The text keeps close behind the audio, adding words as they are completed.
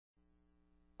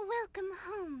Welcome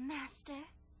home, Master.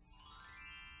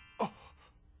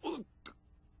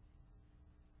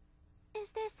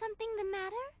 Is there something the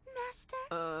matter, Master?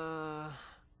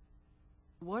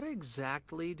 What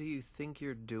exactly do you think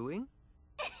you're doing?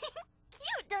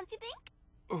 Cute, don't you think?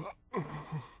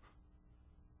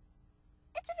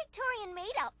 It's a Victorian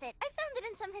maid outfit. I found it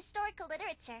in some historical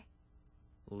literature.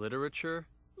 Literature?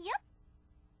 Yep.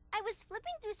 I was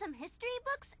flipping through some history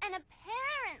books, and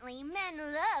apparently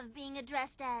men love being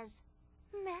addressed as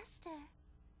Master.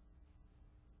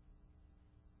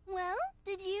 Well,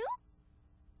 did you?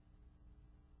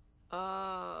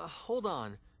 Hold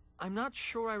on. I'm not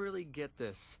sure I really get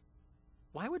this.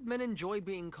 Why would men enjoy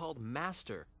being called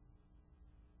Master?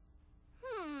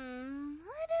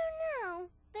 I don't know.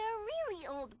 They're really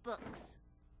old books.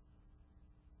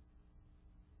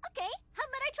 Okay, how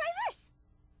about I try this?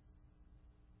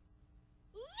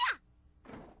 Yeah!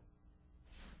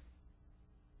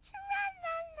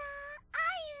 Tra-la-la,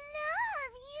 I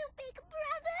love you, big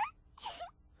brother.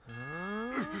 Huh?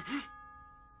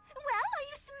 Well, are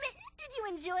you smitten? Did you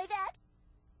enjoy that?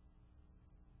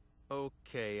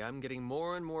 Okay, I'm getting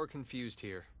more and more confused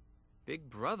here. Big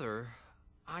brother?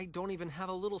 I don't even have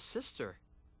a little sister.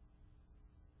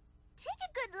 Take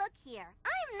a good look here.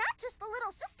 I'm not just the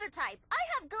little sister type. I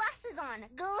have glasses on.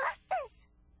 Glasses!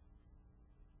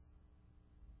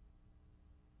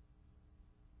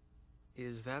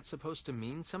 Is that supposed to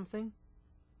mean something?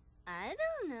 I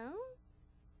don't know.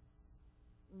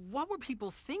 What were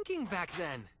people thinking back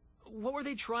then? What were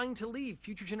they trying to leave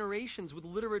future generations with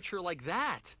literature like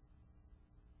that?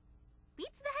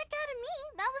 Beats the heck out of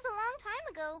me. That was a long time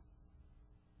ago.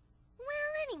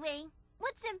 Well, anyway,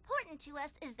 what's important to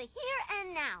us is the here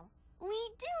and now. We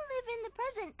do live in the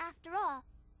present, after all.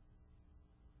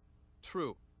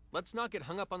 True. Let's not get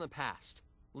hung up on the past.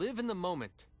 Live in the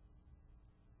moment.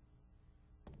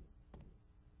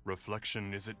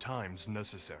 Reflection is at times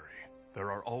necessary.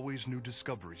 There are always new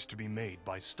discoveries to be made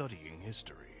by studying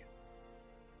history.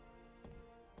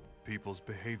 People's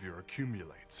behavior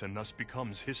accumulates and thus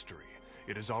becomes history.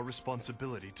 It is our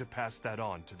responsibility to pass that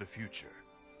on to the future.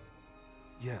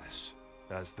 Yes,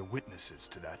 as the witnesses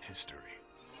to that history.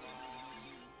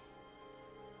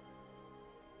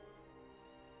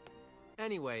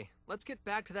 Anyway, let's get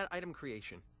back to that item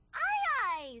creation. Aye,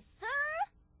 aye, sir!